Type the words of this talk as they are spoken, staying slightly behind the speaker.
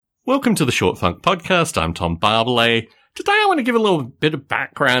Welcome to the Short Funk Podcast. I'm Tom Barbalet. Today I want to give a little bit of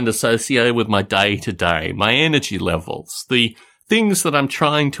background associated with my day-to-day, my energy levels, the things that I'm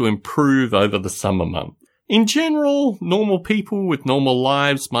trying to improve over the summer month. In general, normal people with normal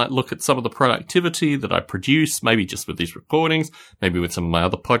lives might look at some of the productivity that I produce, maybe just with these recordings, maybe with some of my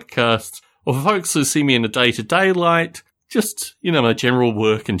other podcasts, or for folks who see me in a day-to-day light, just, my general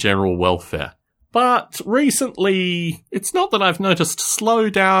work and general welfare. But recently, it's not that I've noticed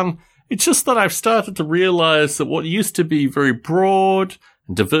slowdown, it's just that I've started to realize that what used to be very broad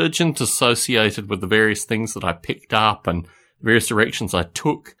and divergent associated with the various things that I picked up and various directions I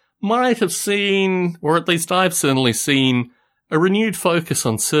took might have seen, or at least I've certainly seen, a renewed focus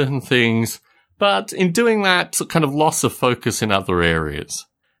on certain things, but in doing that, a kind of loss of focus in other areas.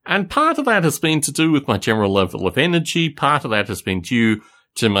 And part of that has been to do with my general level of energy, part of that has been due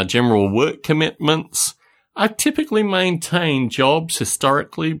to my general work commitments. I've typically maintained jobs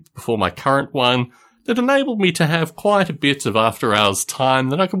historically, before my current one, that enabled me to have quite a bit of after-hours time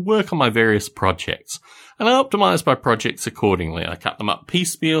that I could work on my various projects. And I optimized my projects accordingly. I cut them up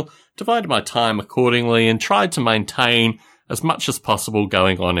piecemeal, divided my time accordingly, and tried to maintain as much as possible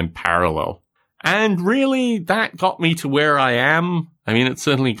going on in parallel. And really, that got me to where I am. It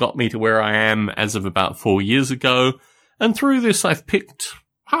certainly got me to where I am as of about 4 years ago. And through this, I've picked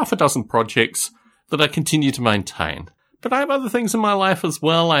half a dozen projects that I continue to maintain. But I have other things in my life as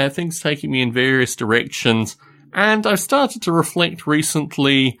well. I have things taking me in various directions. And I've started to reflect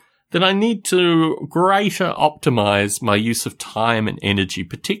recently that I need to greater optimize my use of time and energy,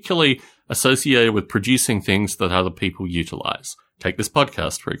 particularly associated with producing things that other people utilize. Take this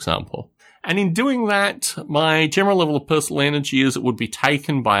podcast, for example. And in doing that, my general level of personal energy is it would be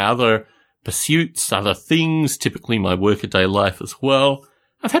taken by other pursuits, other things, typically my workaday life as well.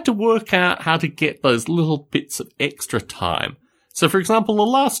 I've had to work out how to get those little bits of extra time. So, for example, the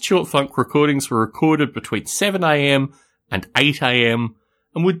last Short Funk recordings were recorded between 7 a.m. and 8 a.m.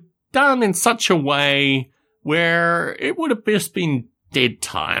 and were done in such a way where it would have just been dead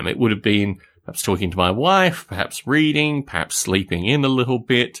time. It would have been perhaps talking to my wife, perhaps reading, perhaps sleeping in a little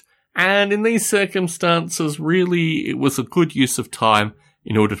bit. And in these circumstances, really, it was a good use of time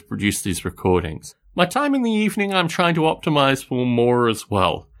in order to produce these recordings. My time in the evening I'm trying to optimize for more as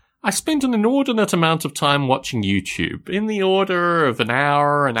well. I spend an inordinate amount of time watching YouTube, in the order of an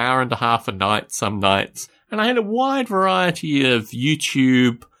hour and a half a night some nights, and I had a wide variety of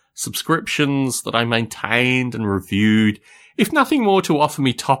YouTube subscriptions that I maintained and reviewed, if nothing more to offer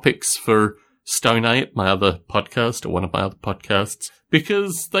me topics for Stone Ape, my other podcast, or one of my other podcasts,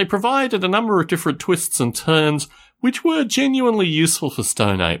 because they provided a number of different twists and turns which were genuinely useful for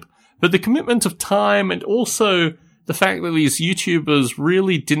Stone Ape. But the commitment of time and also the fact that these YouTubers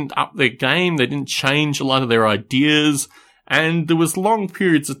really didn't up their game, they didn't change a lot of their ideas, and there was long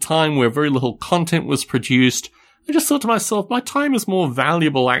periods of time where very little content was produced, I just thought to myself, my time is more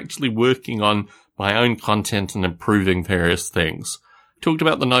valuable actually working on my own content and improving various things. Talked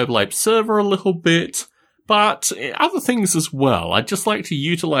about the Noble Ape server a little bit, but other things as well. I'd just like to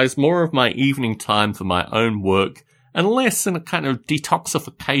utilize more of my evening time for my own work and less in a kind of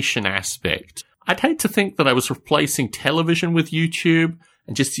detoxification aspect. I'd hate to think that I was replacing television with YouTube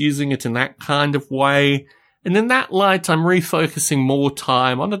and just using it in that kind of way. And in that light, I'm refocusing more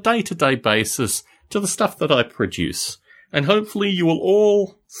time on a day-to-day basis to the stuff that I produce. And hopefully you will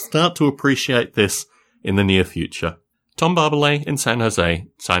all start to appreciate this in the near future. Tom Barbalet in San Jose,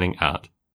 signing out.